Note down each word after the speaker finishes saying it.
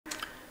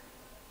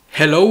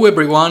Hello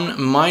everyone,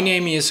 my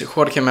name is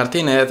Jorge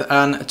Martínez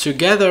and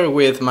together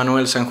with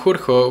Manuel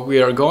Sanjurjo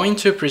we are going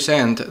to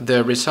present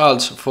the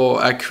results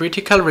for a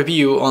critical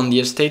review on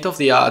the state of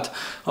the art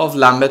of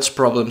Lambert's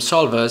problem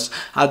solvers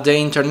at the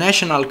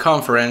International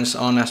Conference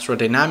on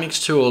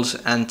Astrodynamics Tools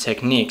and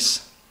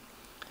Techniques.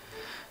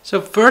 So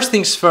first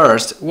things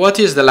first, what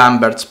is the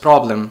Lambert's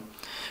problem?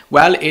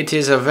 Well, it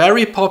is a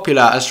very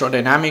popular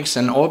astrodynamics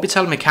and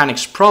orbital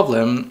mechanics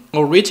problem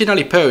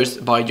originally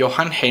posed by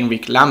Johann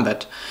Heinrich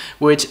Lambert,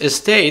 which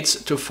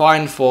states to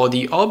find for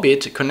the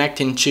orbit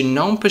connecting two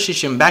known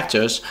position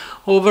vectors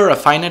over a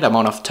finite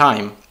amount of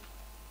time.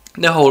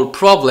 The whole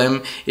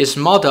problem is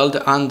modeled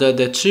under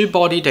the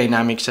two-body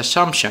dynamics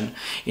assumption.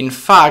 In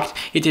fact,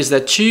 it is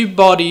the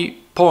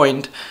two-body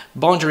point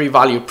boundary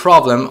value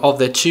problem of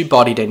the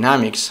two-body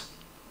dynamics,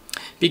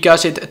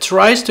 because it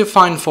tries to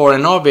find for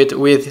an orbit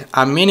with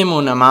a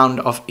minimum amount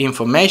of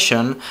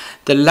information.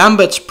 The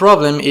Lambert's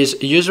problem is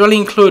usually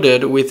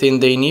included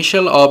within the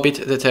initial orbit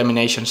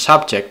determination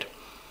subject.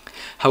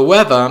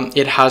 However,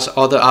 it has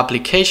other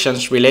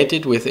applications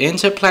related with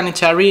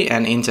interplanetary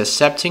and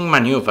intercepting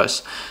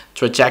maneuvers,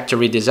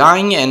 trajectory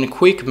design, and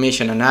quick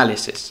mission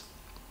analysis.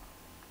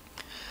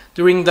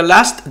 During the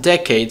last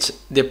decades,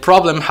 the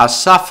problem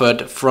has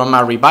suffered from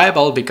a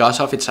revival because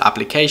of its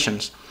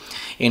applications.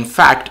 In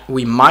fact,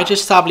 we might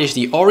establish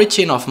the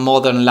origin of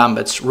modern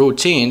Lambert's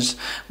routines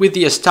with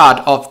the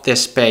start of the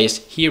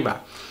space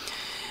era.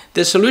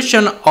 The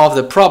solution of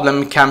the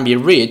problem can be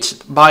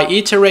reached by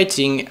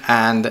iterating,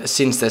 and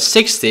since the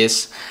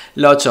 60s,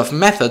 lots of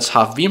methods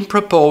have been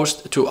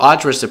proposed to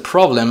address the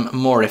problem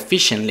more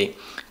efficiently,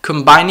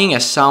 combining a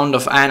sound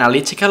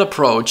analytical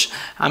approach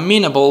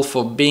amenable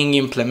for being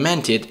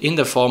implemented in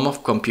the form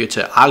of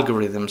computer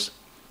algorithms.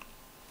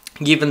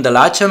 Given the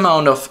large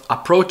amount of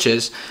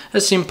approaches, a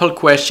simple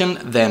question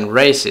then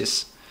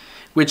raises: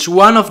 which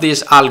one of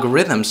these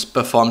algorithms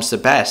performs the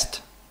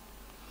best?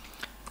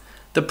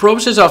 The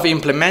process of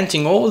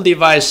implementing all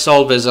device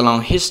solvers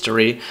along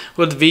history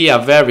would be a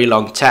very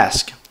long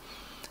task.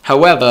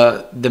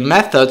 However, the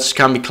methods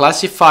can be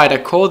classified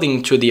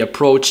according to the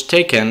approach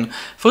taken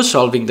for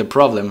solving the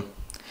problem.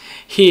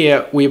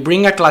 Here we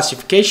bring a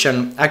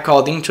classification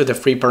according to the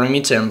free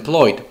parameter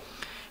employed: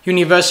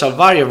 universal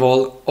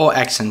variable or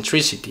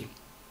eccentricity.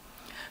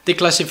 The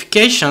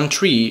classification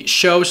tree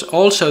shows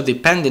also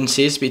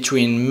dependencies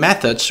between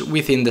methods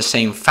within the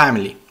same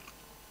family.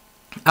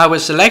 Our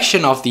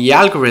selection of the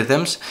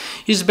algorithms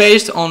is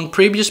based on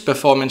previous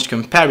performance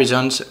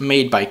comparisons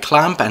made by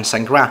Clamp and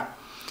Sanjurjo.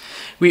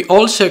 We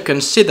also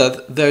considered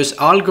those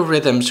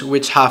algorithms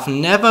which have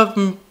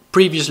never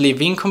previously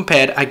been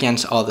compared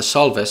against other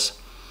solvers.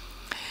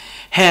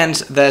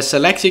 Hence, the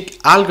selected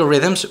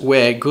algorithms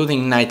were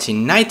Gooding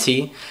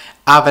 1990,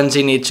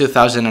 Avanzini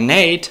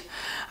 2008,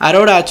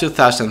 Aurora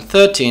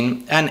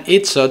 2013, and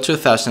ITSO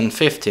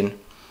 2015.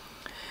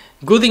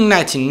 Gooding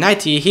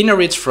 1990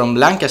 inherits from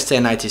Lancaster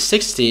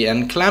 1960,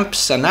 and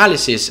Clamp's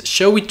analysis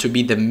show it to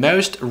be the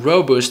most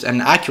robust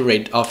and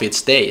accurate of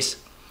its days.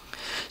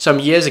 Some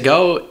years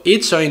ago,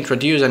 ITSO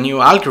introduced a new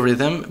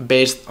algorithm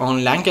based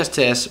on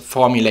Lancaster's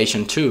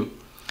Formulation 2.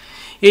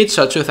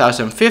 ITSO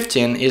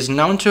 2015 is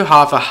known to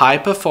have a high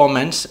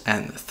performance,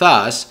 and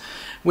thus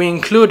we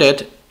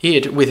included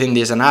it within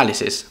this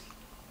analysis.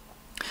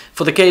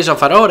 For the case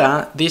of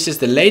Aurora, this is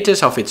the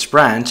latest of its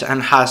branch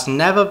and has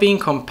never been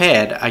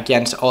compared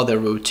against other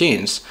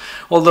routines,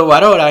 although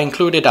Aurora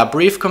included a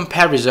brief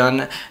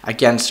comparison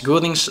against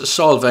Gooding's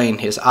solver in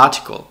his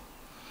article.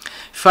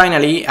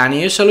 Finally, a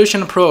new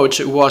solution approach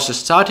was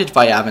started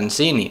by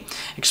Avanzini,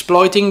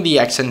 exploiting the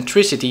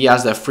eccentricity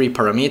as the free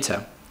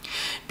parameter.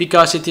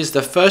 Because it is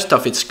the first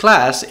of its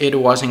class, it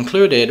was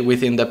included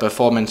within the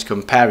performance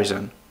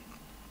comparison.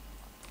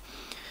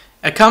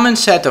 A common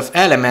set of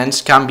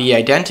elements can be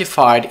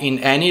identified in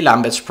any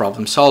Lambert's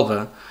problem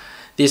solver.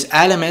 These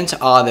elements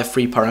are the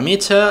free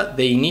parameter,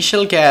 the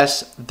initial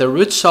guess, the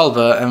root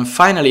solver, and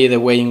finally the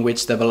way in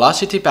which the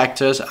velocity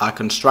vectors are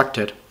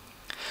constructed.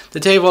 The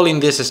table in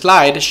this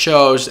slide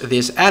shows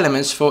these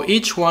elements for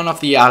each one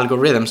of the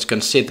algorithms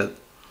considered.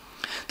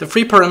 The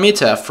free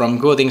parameter from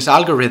Gooding's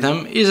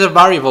algorithm is a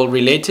variable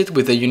related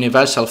with the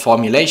universal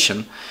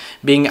formulation,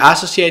 being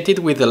associated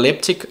with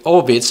elliptic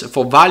orbits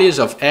for values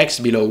of x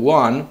below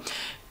 1,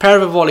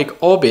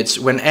 parabolic orbits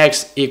when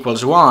x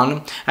equals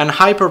 1, and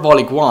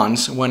hyperbolic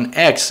ones when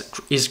x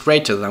is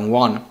greater than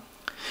 1.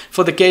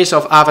 For the case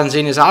of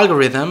Avanzini's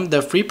algorithm,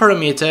 the free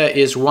parameter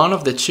is one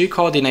of the two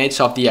coordinates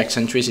of the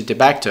eccentricity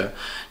vector,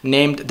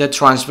 named the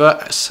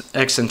transverse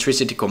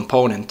eccentricity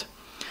component.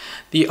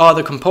 The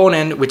other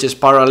component, which is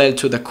parallel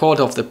to the chord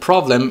of the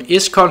problem,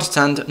 is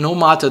constant no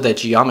matter the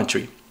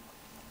geometry.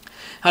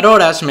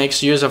 Aurora's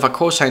makes use of a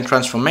cosine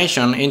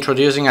transformation,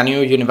 introducing a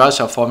new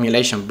universal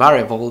formulation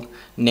variable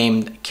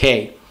named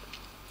k.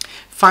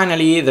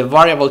 Finally, the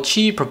variable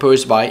chi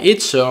proposed by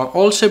ITSO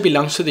also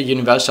belongs to the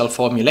universal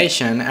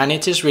formulation, and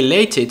it is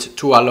related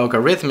to a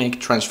logarithmic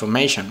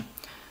transformation.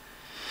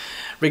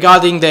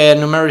 Regarding the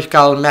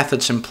numerical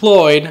methods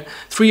employed,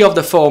 3 of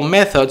the 4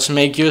 methods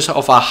make use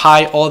of a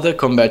high-order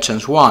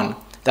convergence 1,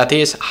 that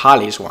is,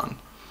 Halley's one.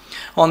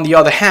 On the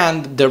other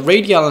hand, the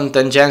radial and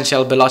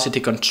tangential velocity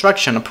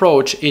construction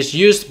approach is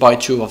used by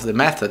two of the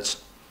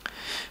methods.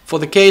 For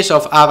the case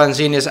of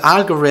Avanzini's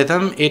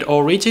algorithm, it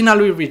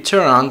originally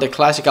returned the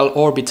classical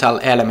orbital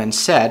element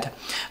set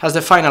as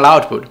the final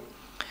output.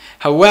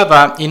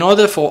 However, in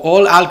order for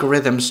all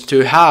algorithms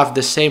to have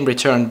the same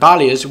return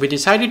values, we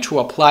decided to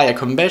apply a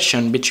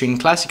conversion between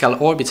classical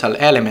orbital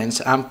elements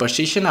and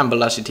position and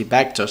velocity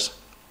vectors.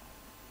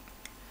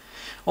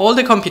 All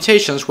the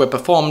computations were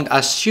performed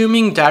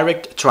assuming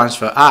direct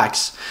transfer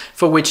arcs,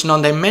 for which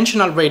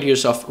non-dimensional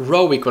radius of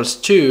ρ equals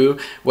 2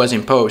 was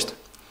imposed.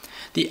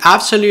 The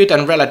absolute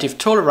and relative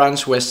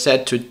tolerance were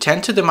set to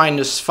 10 to the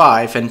minus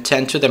 5 and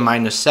 10 to the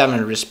minus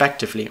 7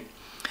 respectively.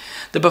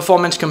 The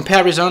performance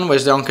comparison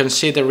was done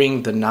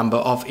considering the number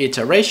of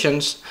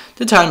iterations,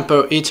 the time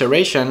per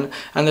iteration,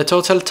 and the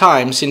total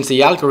time since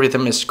the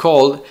algorithm is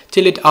called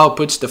till it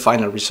outputs the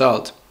final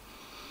result.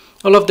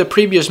 All of the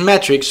previous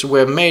metrics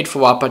were made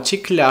for a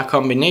particular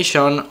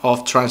combination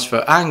of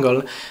transfer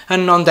angle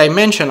and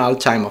non-dimensional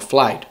time of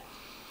flight.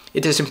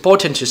 It is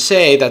important to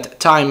say that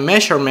time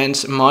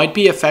measurements might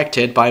be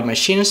affected by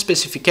machine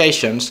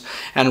specifications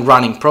and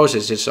running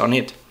processes on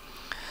it.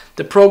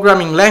 The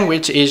programming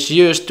language is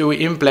used to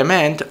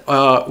implement,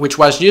 which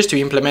was used to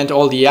implement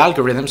all the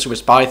algorithms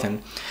with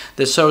Python.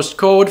 The source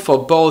code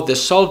for both the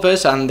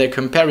solvers and the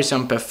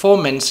comparison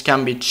performance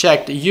can be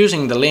checked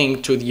using the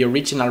link to the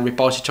original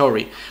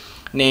repository,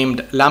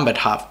 named Lambert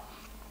hub.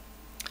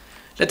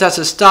 Let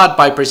us start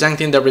by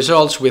presenting the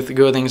results with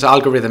Gooding's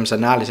algorithms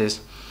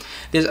analysis.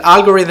 This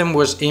algorithm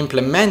was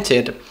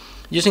implemented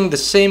using the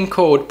same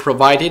code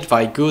provided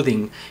by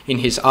Gooding in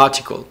his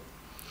article.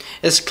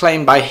 As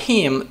claimed by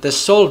him, the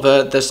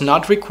solver does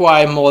not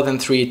require more than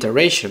 3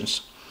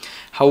 iterations.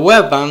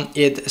 However,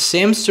 it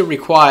seems to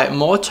require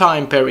more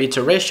time per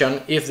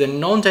iteration if the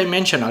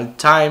non-dimensional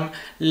time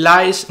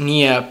lies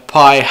near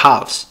pi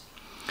halves.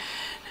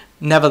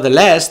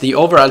 Nevertheless, the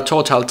overall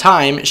total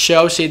time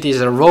shows it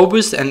is a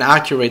robust and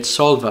accurate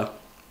solver.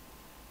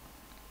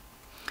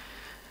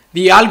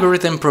 The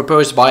algorithm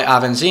proposed by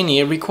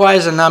Avanzini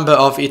requires a number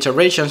of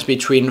iterations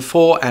between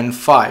 4 and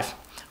 5.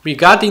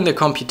 Regarding the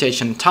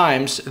computation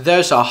times,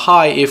 those are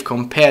high if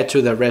compared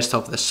to the rest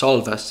of the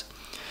solvers.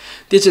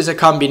 This is a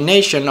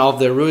combination of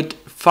the root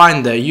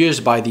finder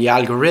used by the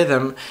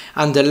algorithm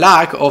and the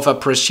lack of a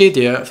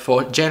procedure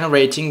for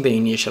generating the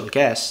initial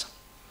guess.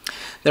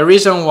 The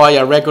reason why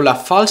a regular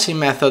falsy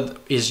method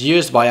is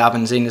used by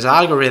Avanzini's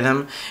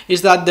algorithm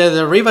is that the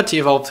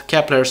derivative of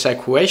Kepler's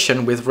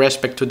equation with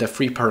respect to the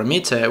free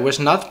parameter was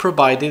not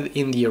provided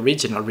in the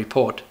original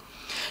report.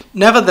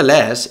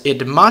 Nevertheless,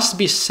 it must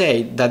be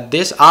said that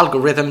this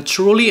algorithm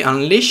truly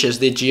unleashes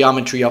the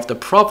geometry of the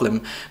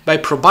problem by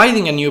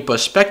providing a new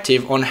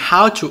perspective on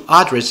how to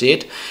address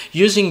it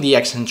using the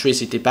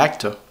eccentricity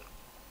vector.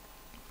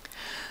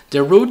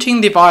 The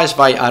routing device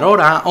by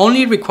Aurora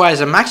only requires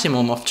a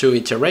maximum of 2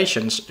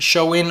 iterations,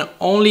 showing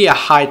only a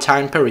high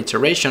time per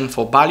iteration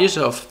for values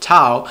of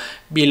tau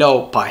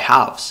below pi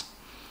halves.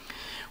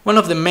 One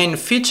of the main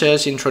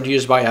features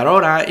introduced by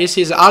Aurora is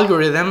his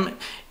algorithm.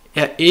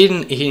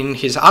 In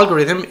his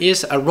algorithm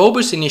is a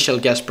robust initial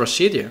guess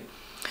procedure.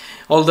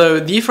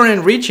 Although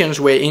different regions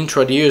were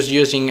introduced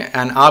using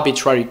an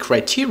arbitrary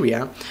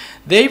criteria,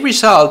 they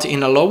result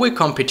in a lower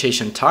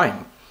computation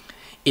time.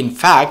 In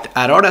fact,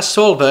 Aurora's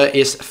solver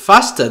is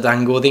faster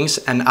than Gooding's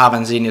and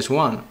Avanzini's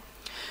one.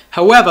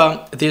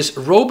 However, this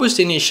robust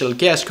initial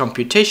guess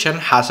computation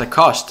has a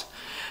cost.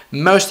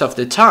 Most of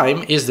the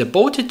time is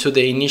devoted to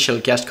the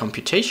initial guess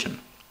computation.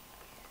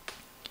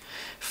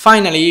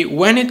 Finally,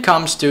 when it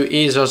comes to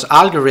ESO's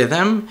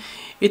algorithm,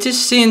 it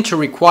is seen to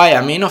require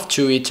a mean of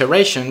 2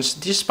 iterations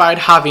despite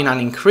having an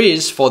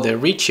increase for the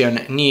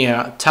region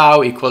near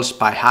tau equals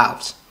pi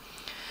halves.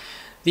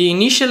 The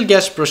initial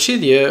guess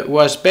procedure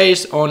was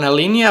based on a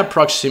linear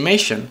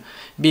approximation,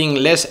 being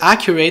less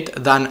accurate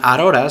than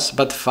Aurora's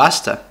but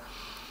faster.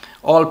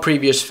 All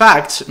previous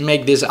facts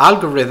make this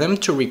algorithm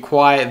to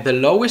require the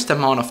lowest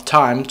amount of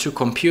time to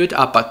compute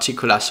a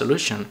particular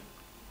solution.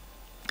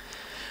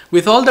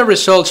 With all the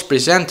results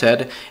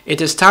presented, it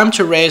is time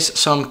to raise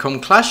some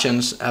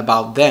conclusions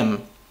about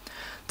them.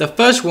 The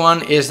first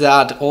one is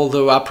that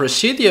although a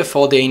procedure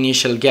for the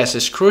initial guess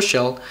is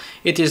crucial,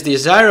 it is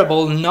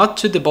desirable not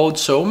to devote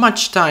so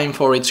much time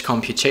for its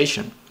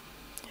computation.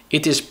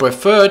 It is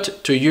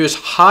preferred to use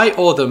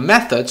high-order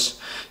methods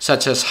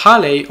such as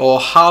Halley or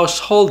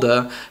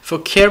Householder for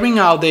carrying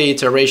out the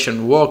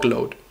iteration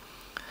workload.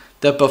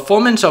 The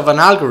performance of an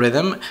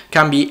algorithm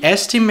can be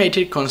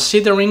estimated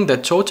considering the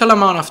total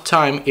amount of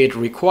time it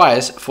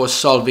requires for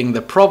solving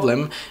the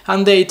problem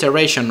and the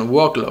iteration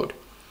workload.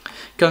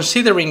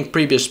 Considering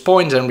previous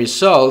points and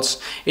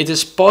results, it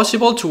is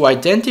possible to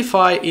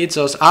identify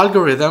ESO's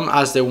algorithm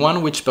as the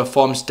one which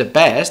performs the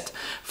best,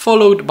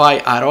 followed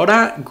by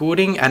Aurora,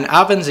 Gooding and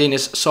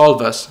Avanzini's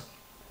solvers.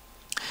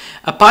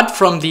 Apart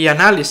from the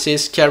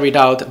analysis carried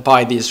out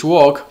by this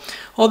work,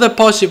 other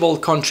possible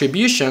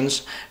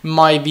contributions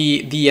might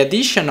be the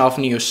addition of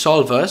new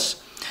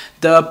solvers,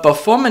 the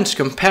performance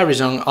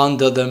comparison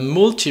under the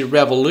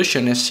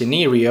multi-revolution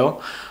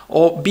scenario,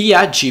 or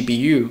via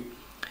GPU.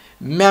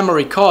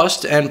 Memory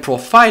cost and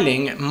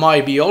profiling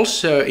might be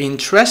also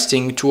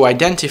interesting to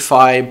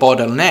identify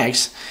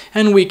bottlenecks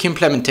and weak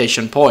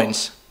implementation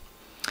points.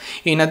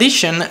 In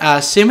addition,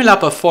 a similar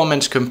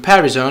performance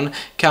comparison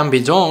can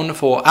be done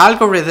for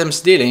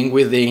algorithms dealing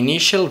with the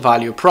initial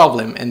value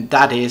problem, and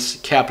that is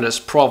Kepler's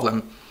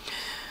problem.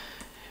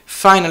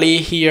 Finally,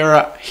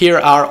 here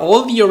are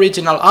all the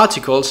original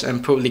articles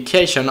and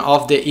publication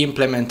of the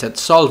implemented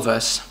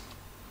solvers.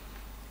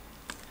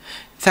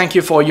 Thank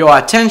you for your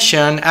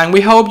attention, and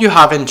we hope you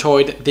have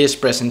enjoyed this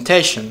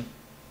presentation.